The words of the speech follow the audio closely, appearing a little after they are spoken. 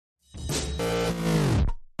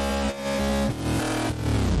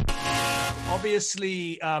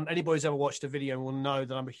obviously, anybody who's ever watched a video will know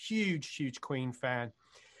that I'm a huge Queen fan.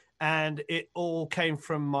 And it all came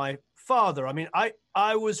from my father. I mean,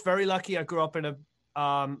 I was very lucky. I grew up in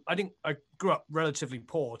I grew up relatively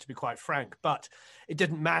poor, to be quite frank, but it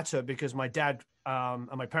didn't matter because my dad and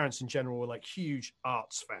my parents in general were like huge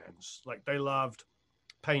arts fans. Like they loved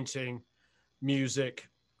painting, music.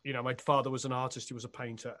 You know, my father was an artist. He was a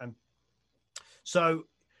painter. And so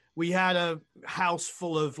we had a house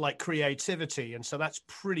full of like creativity. And so that's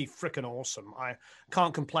pretty freaking awesome. I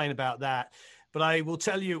can't complain about that. But I will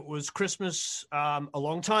tell you, it was Christmas a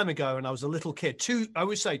long time ago, and I was a little kid. I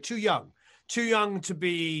always say too young to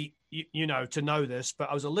be, to know this. But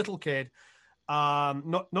I was a little kid,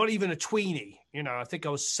 not even a tweenie. You know, I think I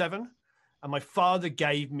was 7, and my father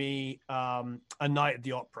gave me a night at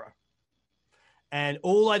the opera, and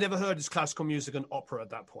all I'd ever heard is classical music and opera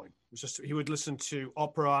at that point. It was just he would listen to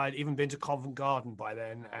opera. I'd even been to Covent Garden by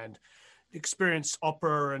then, and experienced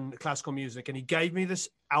opera and classical music, and he gave me this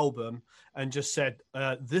album and just said,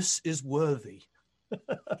 this is worthy.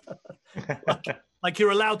 like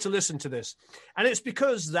you're allowed to listen to this. And it's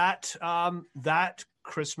because that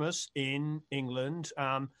Christmas in England,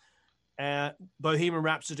 Bohemian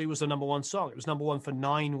Rhapsody was the #1 song. It was #1 for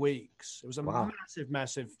 9 weeks. It was a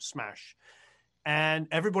massive smash. And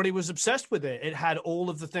everybody was obsessed with it. It had all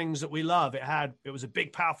of the things that we love. It was a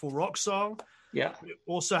big, powerful rock song. Yeah. It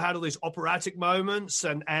also had all these operatic moments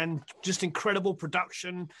and just incredible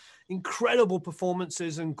production, incredible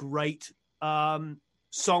performances, and great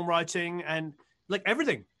songwriting and like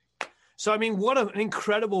everything. So, I mean, what an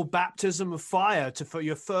incredible baptism of fire for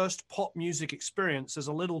your first pop music experience as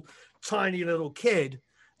a tiny little kid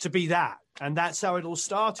to be that. And that's how it all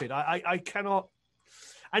started. I cannot.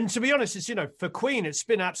 And to be honest, it's, for Queen, it's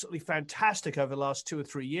been absolutely fantastic over the last 2 or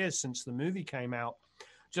 3 years since the movie came out,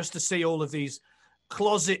 just to see all of these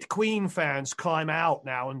closet Queen fans climb out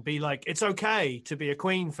now and be like, it's okay to be a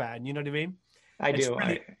Queen fan. You know what I mean? I do.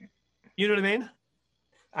 You know what I mean?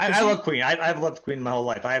 I love Queen. I've loved Queen my whole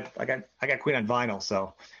life. I got Queen on vinyl,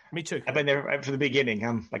 so me too. I've been there from the beginning.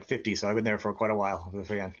 I'm like 50, so I've been there for quite a while.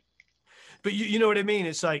 But you know what I mean?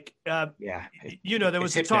 It's like, there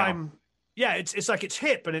was a time. Now. Yeah, it's like it's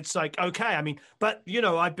hip, and it's like, okay. I mean, but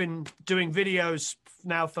I've been doing videos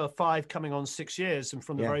now for 5 coming on 6 years, and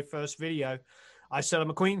from the very first video, I said I'm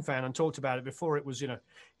a Queen fan and talked about it before it was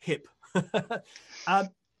hip.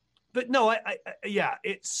 But no,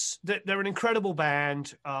 they're an incredible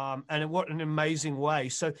band, and what an amazing way.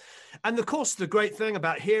 So, and of course, the great thing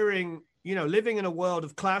about hearing, living in a world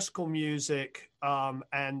of classical music,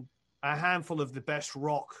 and a handful of the best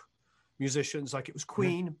rock musicians, like it was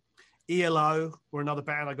Queen. ELO were another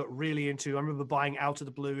band I got really into. I remember buying Out of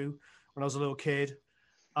the Blue when I was a little kid.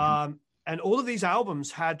 And all of these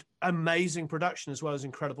albums had amazing production as well as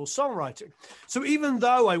incredible songwriting. So even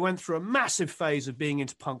though I went through a massive phase of being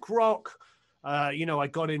into punk rock, I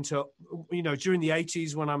got into, during the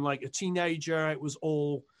 80s when I'm like a teenager, it was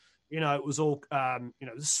all, the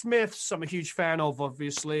Smiths I'm a huge fan of,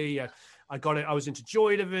 obviously. I was into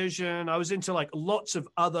Joy Division. I was into like lots of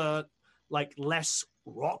other like less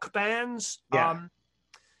rock bands. But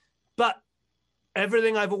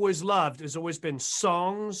everything I've always loved has always been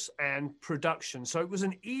songs and production. So it was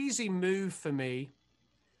an easy move for me,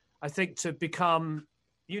 I think, to become,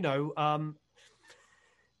 I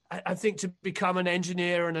think to become an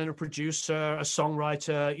engineer and then a producer, a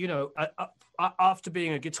songwriter, after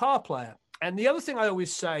being a guitar player. And the other thing I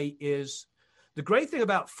always say is the great thing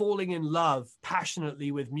about falling in love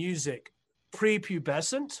passionately with music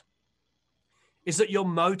prepubescent is that your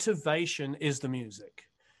motivation is the music.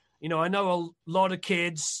 I know a lot of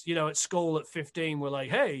kids, at school at 15 were like,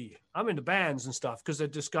 hey, I'm into bands and stuff because they're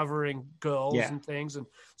discovering girls and things, and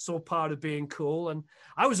it's all part of being cool. And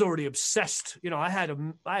I was already obsessed. I had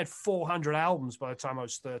 400 albums by the time I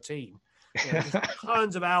was 13.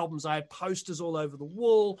 Tons of albums. I had posters all over the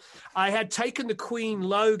wall. I had taken the Queen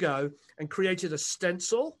logo and created a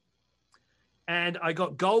stencil. And I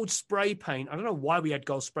got gold spray paint. I don't know why we had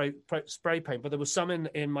gold spray paint, but there was some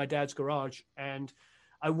in my dad's garage. And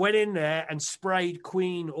I went in there and sprayed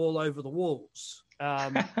Queen all over the walls.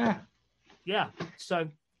 I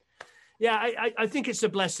think it's a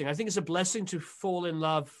blessing. I think it's a blessing to fall in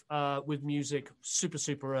love with music super,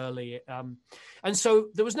 super early. And so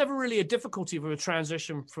there was never really a difficulty with a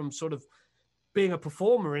transition from sort of being a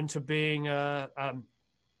performer into being, an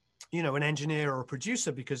engineer or a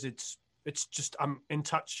producer, because it's just I'm in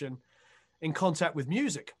touch and in contact with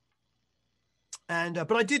music. And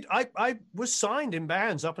but I was signed in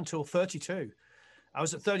bands up until 32. I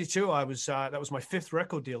was at 32. That was my 5th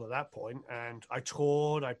record deal at that point, and I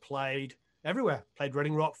toured, I played, everywhere. Played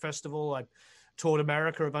Reading Rock Festival. I toured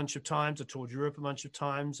America a bunch of times. I toured Europe a bunch of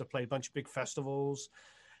times. I played a bunch of big festivals.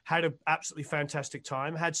 Had an absolutely fantastic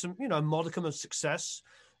time. Had some, a modicum of success.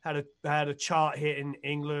 Had a chart hit in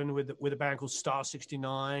England with a band called Star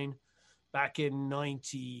 69 back in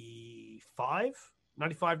 95,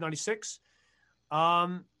 96.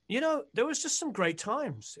 There was just some great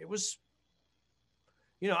times. It was,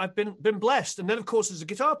 I've been blessed. And then, of course, as a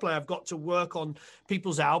guitar player, I've got to work on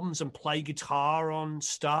people's albums and play guitar on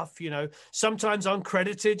stuff, sometimes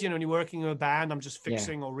uncredited, when you're working in a band, I'm just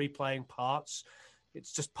fixing or replaying parts.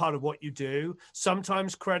 It's just part of what you do.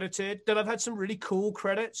 Sometimes credited. Then I've had some really cool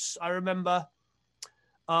credits. I remember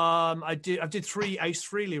I did 3 Ace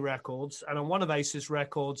Frehley records, and on one of Ace's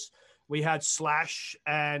records, we had Slash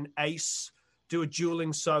and Ace do a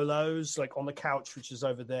dueling solos, like on the couch, which is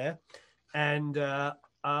over there. And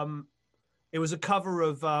it was a cover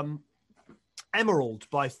of Emerald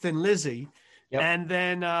by Thin Lizzy. Yep. And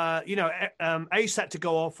then, Ace had to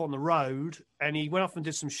go off on the road, and he went off and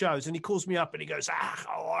did some shows, and he calls me up and he goes,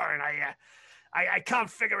 Warren, I can't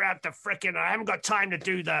figure out the frickin', I haven't got time to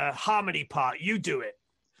do the harmony part. You do it.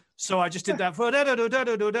 So I just did that for,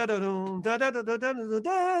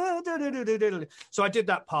 so I did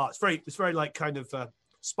that part. It's very like kind of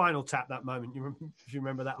Spinal Tap, that moment. If you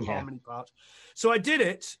remember that harmony part. So I did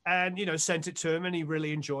it and, sent it to him, and he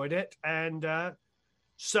really enjoyed it. And,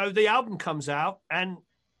 so the album comes out, and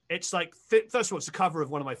it's like, first of all, it's a cover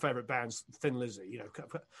of one of my favorite bands, Thin Lizzy,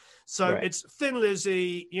 So right. It's Thin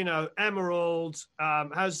Lizzy, Emerald,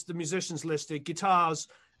 has the musicians listed, guitars,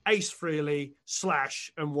 Ace Frehley,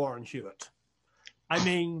 Slash, and Warren Hewitt. I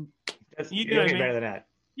mean, you don't get better than that.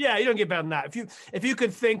 Yeah, you don't get better than that. If you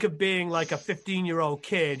could think of being like a 15-year-old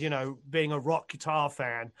kid, being a rock guitar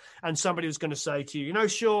fan, and somebody was going to say to you,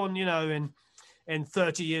 Sean, in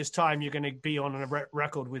 30 years' time, you're going to be on a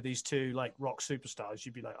record with these two like rock superstars.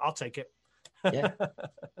 You'd be like, I'll take it. Yeah.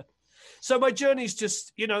 So my journey's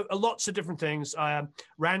just, lots of different things. I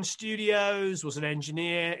ran studios, was an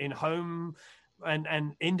engineer in home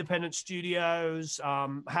and independent studios,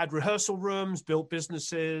 had rehearsal rooms, built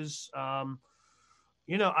businesses. I've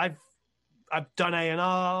done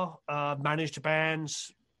A&R, managed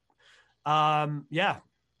bands. Done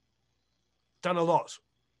a lot.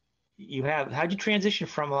 How'd you transition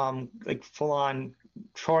from like full on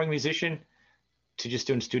touring musician to just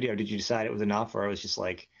doing studio? Did you decide it was enough, or it was just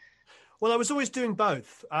like? Well, I was always doing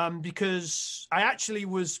both because I actually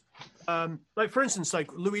was like, for instance,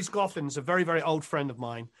 like Louise Goffin's a very, very old friend of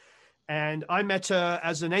mine. And I met her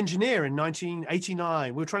as an engineer in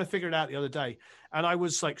 1989. We were trying to figure it out the other day. And I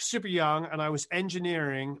was like super young, and I was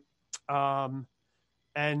engineering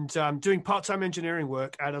and doing part-time engineering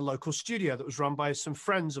work at a local studio that was run by some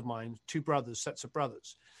friends of mine, sets of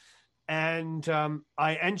brothers. And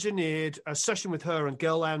I engineered a session with her and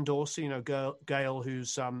Gail Lown Dorsey, Gail,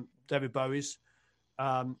 who's David Bowie's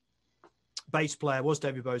bass player, was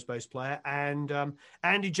David Bowie's bass player. And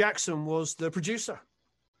Andy Jackson was the producer,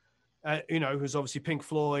 who's obviously Pink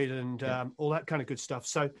Floyd and all that kind of good stuff.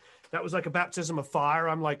 So that was like a baptism of fire.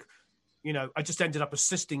 I'm like, I just ended up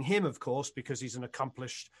assisting him, of course, because he's an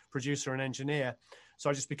accomplished producer and engineer.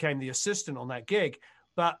 So I just became the assistant on that gig.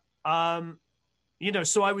 But, so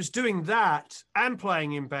I was doing that and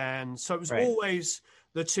playing in bands. So it was always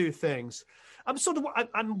the two things.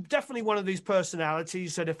 I'm definitely one of these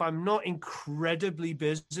personalities that if I'm not incredibly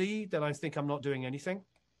busy, then I think I'm not doing anything.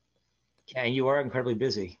 Yeah, you are incredibly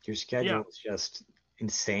busy. Your schedule is just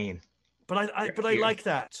insane. But I like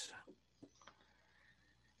that.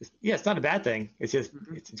 Yeah, it's not a bad thing. It's just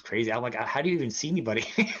it's crazy. I'm like, how do you even see anybody?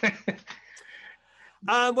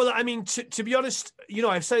 Well, I mean, to be honest,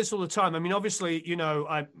 I say this all the time. I mean, obviously,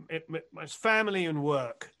 my family and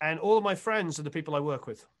work, and all of my friends are the people I work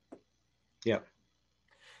with. Yeah.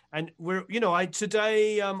 And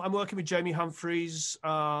today I'm working with Jamie Humphries,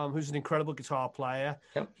 who's an incredible guitar player.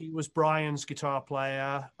 Yep. He was Brian's guitar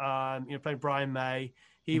player. Playing Brian May.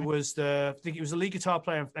 He was I think he was the lead guitar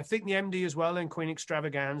player. I think the MD as well in Queen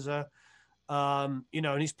Extravaganza. And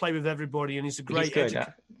he's played with everybody, and he's a great. He's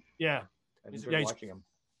good, yeah. He's watching him.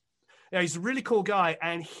 Yeah, he's a really cool guy,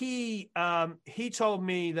 and he told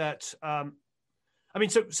me that.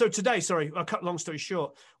 So today, sorry, I'll cut long story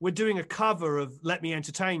short. We're doing a cover of "Let Me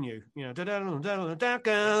Entertain You,"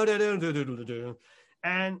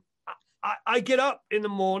 and I get up in the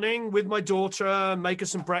morning with my daughter, make her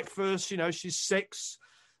some breakfast. She's 6.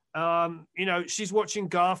 She's watching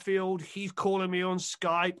Garfield. He's calling me on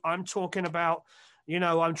Skype. I'm talking about,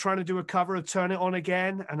 I'm trying to do a cover of Turn It On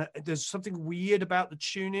Again. And there's something weird about the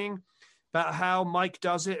tuning, about how Mike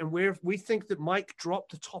does it. And we think that Mike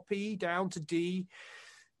dropped the top E down to D.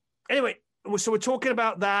 Anyway, so we're talking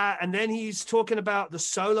about that, and then he's talking about the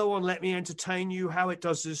solo on "Let Me Entertain You," how it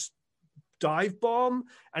does this dive bomb,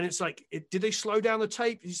 and it's like, did they slow down the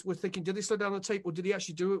tape? We're thinking, did they slow down the tape, or did he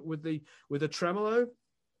actually do it with a tremolo,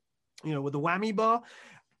 with the whammy bar?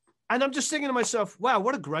 And I'm just thinking to myself, wow,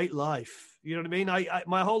 what a great life. You know what I mean? I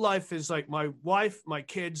my whole life is like my wife, my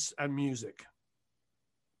kids, and music.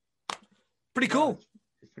 Pretty cool.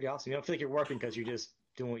 It's pretty awesome. You don't feel like you're working because you're just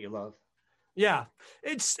doing what you love. Yeah,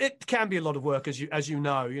 it can be a lot of work, as you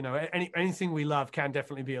know. Anything we love can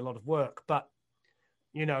definitely be a lot of work. But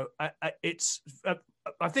I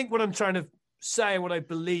think what I'm trying to say, what I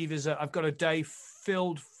believe, is that I've got a day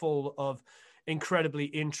filled full of incredibly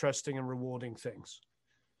interesting and rewarding things.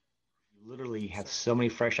 You literally have so many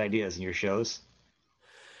fresh ideas in your shows.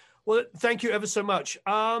 Well, thank you ever so much.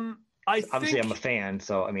 Obviously, I'm a fan,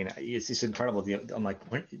 so I mean, it's incredible. I'm like,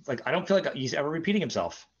 I don't feel like he's ever repeating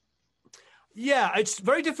himself. Yeah, it's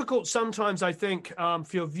very difficult sometimes, I think, for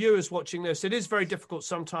your viewers watching this. It is very difficult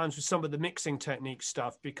sometimes with some of the mixing technique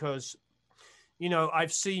stuff because,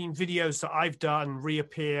 I've seen videos that I've done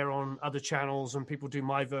reappear on other channels and people do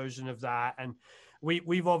my version of that. And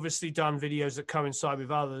we've obviously done videos that coincide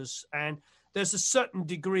with others. And there's a certain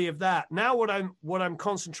degree of that. Now what I'm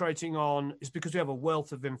concentrating on is, because we have a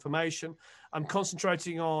wealth of information, I'm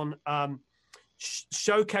concentrating on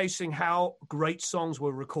showcasing how great songs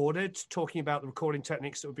were recorded, talking about the recording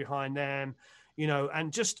techniques that were behind them,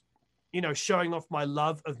 and just, showing off my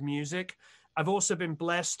love of music. I've also been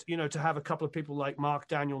blessed, to have a couple of people like Mark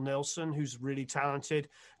Daniel Nilsson, who's really talented,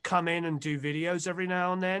 come in and do videos every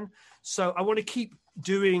now and then. So I want to keep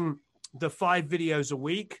doing the 5 videos a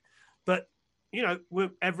week, but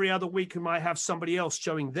every other week we might have somebody else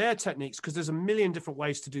showing their techniques, because there's a million different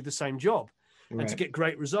ways to do the same job and to get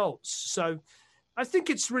great results. So I think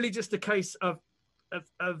it's really just a case of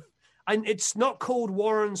and it's not called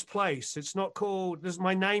Warren's Place. It's not called,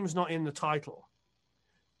 my name's not in the title,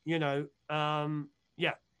 it's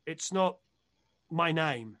not my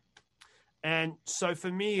name. And so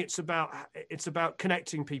for me, it's about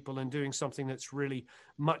connecting people and doing something that's really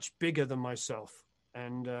much bigger than myself.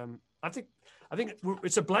 And I think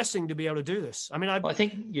it's a blessing to be able to do this. I mean, I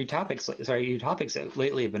think your topics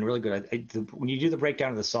lately have been really good. When you do the breakdown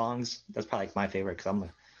of the songs, that's probably like my favorite, because I'm a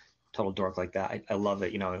total dork like that. I love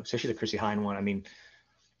it, especially the Chrissie Hynde one. I mean,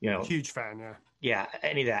 huge fan. Yeah,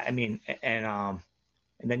 any of that. I mean, and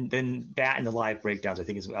then that and the live breakdowns, I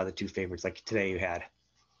think, is the 2 favorites. Like today you had.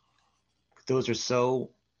 Those are so,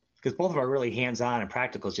 because both of them are really hands-on and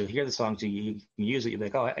practical. So you'll hear the songs, you can use it, you'll be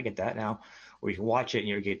like, oh, I get that now. Or you can watch it and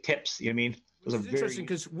you get tips. You know what I mean? Those are interesting,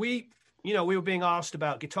 because we were being asked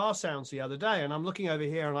about guitar sounds the other day, and I'm looking over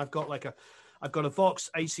here and I've got a Vox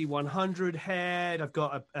AC100 head. I've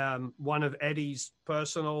got one of Eddie's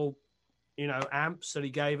personal, amps that he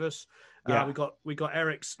gave us. Yeah. We got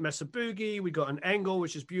Eric's Mesa Boogie. We got an Engel,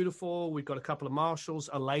 which is beautiful. We've got a couple of Marshalls.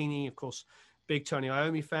 Elaney, of course, big Tony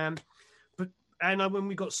Iommi fan. And when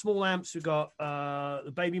we got small amps, we got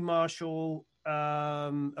the Baby Marshall,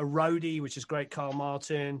 a Rode, which is great, Carl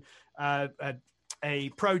Martin, a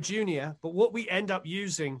Pro Junior. But what we end up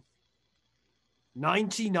using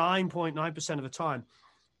 99.9% of the time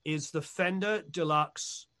is the Fender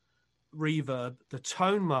Deluxe Reverb, the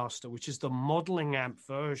Tone Master, which is the modeling amp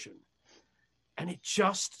version. And it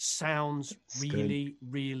just sounds really,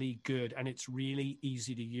 really good. And it's really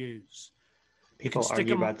easy to use. People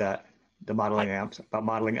argue about that. The modeling amps, about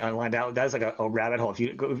modeling online. That's like a rabbit hole. If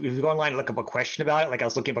you go online and look up a question about it, like I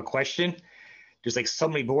was looking up a question, there's like so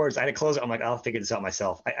many boards. I had to close it. I'm like, I'll figure this out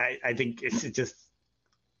myself. I think it's just,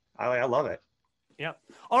 I love it. Yeah.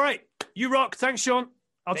 All right. You rock. Thanks, Sean.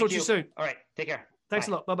 I'll talk to you soon. All right. Take care. Thanks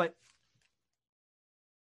a lot. Bye-bye.